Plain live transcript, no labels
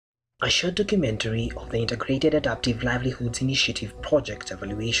A short documentary of the Integrated Adaptive Livelihoods Initiative project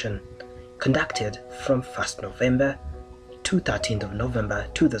evaluation, conducted from 1st November to 13th of November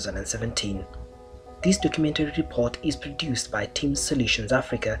 2017. This documentary report is produced by Team Solutions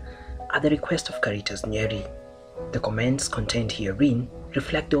Africa at the request of Caritas Nyeri. The comments contained herein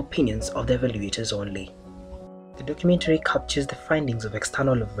reflect the opinions of the evaluators only. The documentary captures the findings of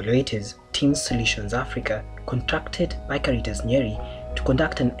external evaluators, Team Solutions Africa, contracted by Caritas Nyeri to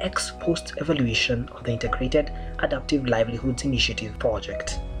conduct an ex-post evaluation of the Integrated Adaptive Livelihoods Initiative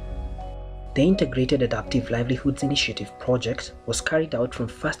project. The Integrated Adaptive Livelihoods Initiative project was carried out from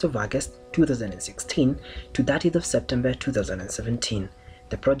 1st of August 2016 to 30th of September 2017.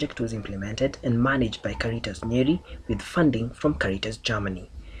 The project was implemented and managed by Caritas Nyeri with funding from Caritas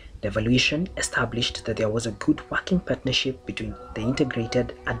Germany. The evaluation established that there was a good working partnership between the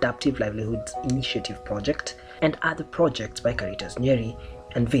Integrated Adaptive Livelihoods Initiative project and other projects by Caritas Nyeri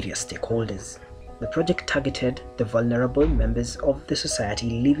and various stakeholders. The project targeted the vulnerable members of the society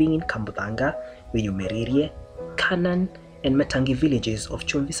living in Kambudanga, Weyumerere, Kanan, and Matangi villages of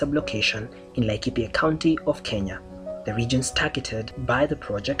Chumvi sublocation in Laikipia County of Kenya. The regions targeted by the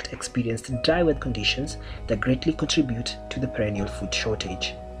project experienced dry weather conditions that greatly contribute to the perennial food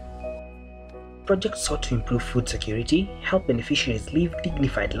shortage. The project sought to improve food security, help beneficiaries live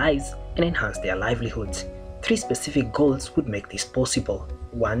dignified lives, and enhance their livelihoods. 3 specific goals would make this possible.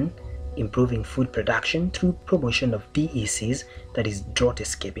 1. Improving food production through promotion of DECs, that is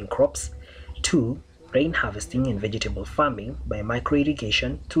drought-escaping crops. 2. Rain harvesting and vegetable farming by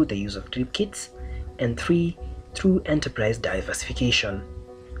micro-irrigation through the use of drip kits. And 3. Through enterprise diversification.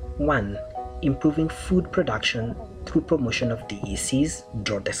 1. Improving food production through promotion of DECs,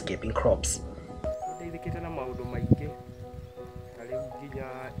 drought-escaping crops.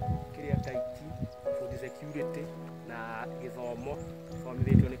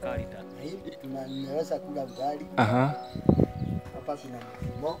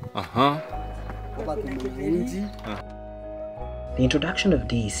 The introduction of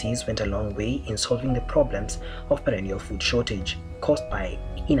DECs went a long way in solving the problems of perennial food shortage caused by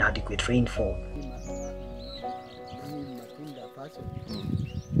inadequate rainfall.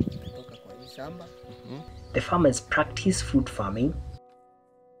 The farmers practice fruit farming,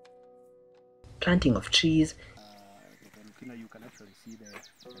 planting of trees, You can actually see the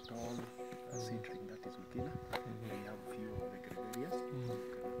tall seedling that is Lukina. We have a few of the granaries.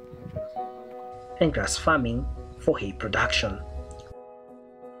 and grass farming for hay production.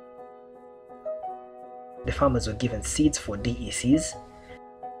 The farmers were given seeds for DECs,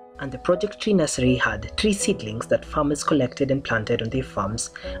 and the project tree nursery had tree seedlings that farmers collected and planted on their farms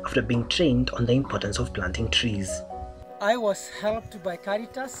after being trained on the importance of planting trees. I was helped by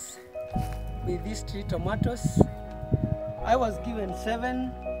Caritas with these 3 tomatoes. I was given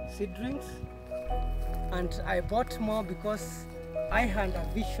 7 seedlings, and I bought more because I had a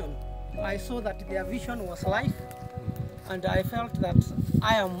vision. I saw that their vision was life, and I felt that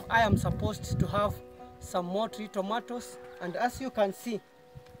I am supposed to have some more 3 tomatoes, and as you can see,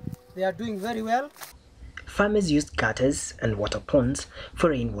 they are doing very well. Farmers used gutters and water ponds for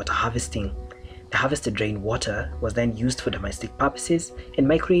rainwater harvesting. The harvested rainwater was then used for domestic purposes and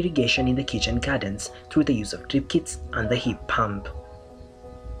micro-irrigation in the kitchen gardens through the use of drip kits and the heat pump.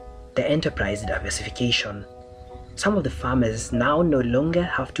 The enterprise diversification. Some of the farmers now no longer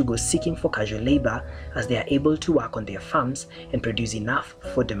have to go seeking for casual labor, as they are able to work on their farms and produce enough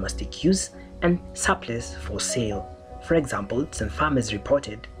for domestic use and surplus for sale. For example, some farmers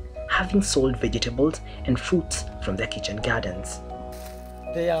reported having sold vegetables and fruits from their kitchen gardens.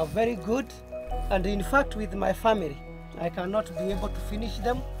 They are very good, and in fact with my family, I cannot be able to finish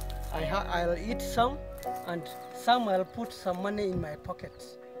them. I'll eat some, and some I'll put some money in my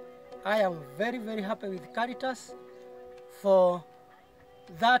pockets. I am very, very happy with Caritas for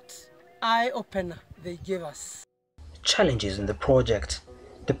that eye-opener they gave us. Challenges in the project.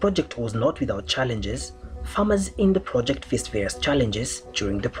 The project was not without challenges. Farmers in the project faced various challenges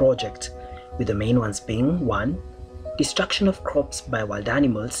during the project, with the main ones being 1. Destruction of crops by wild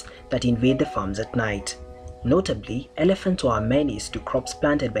animals that invade the farms at night. Notably, elephants were a menace to crops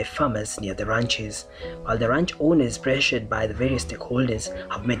planted by farmers near the ranches, while the ranch owners, pressured by the various stakeholders,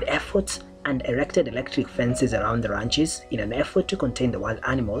 have made efforts and erected electric fences around the ranches in an effort to contain the wild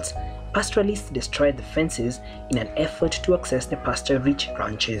animals. Pastoralists destroyed the fences in an effort to access the pasture-rich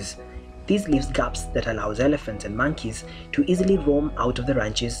ranches. This leaves gaps that allows elephants and monkeys to easily roam out of the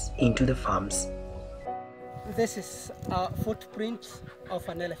ranches into the farms. This is a footprint of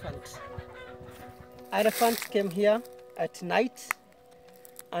an elephant. Elephants came here at night,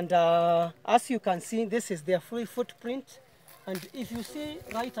 and as you can see, this is their full footprint, And if you see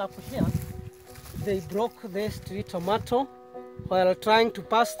right up here, they broke this tree tomato while trying to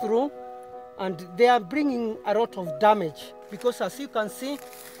pass through, and they are bringing a lot of damage, because as you can see,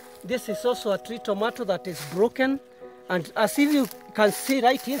 this is also a tree tomato that is broken. And as if you can see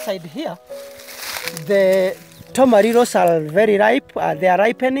right inside here, the tomatoes are very ripe, they are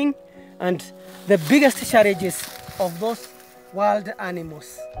ripening, and the biggest challenges of those wild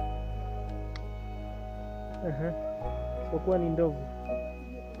animals. Kwa ni ndovu.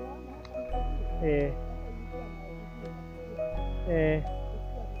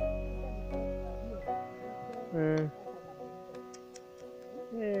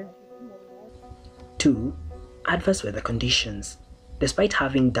 Two, adverse weather conditions. Despite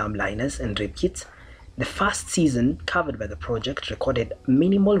having dam liners and drip kits, the first season covered by the project recorded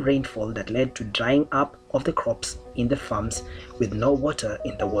minimal rainfall that led to drying up of the crops in the farms with no water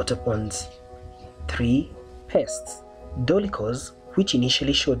in the water ponds. 3. Pests. Dolichos, which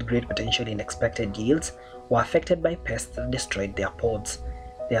initially showed great potential in expected yields, were affected by pests that destroyed their pods.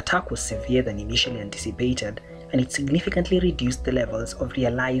 The attack was severe than initially anticipated, and it significantly reduced the levels of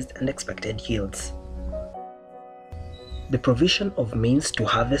realized and expected yields. The provision of means to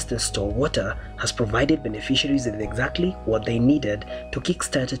harvest and store water has provided beneficiaries with exactly what they needed to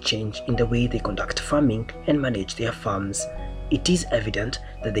kickstart a change in the way they conduct farming and manage their farms. It is evident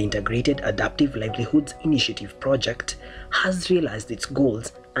that the Integrated Adaptive Livelihoods Initiative project has realized its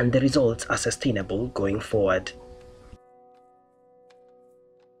goals, and the results are sustainable going forward.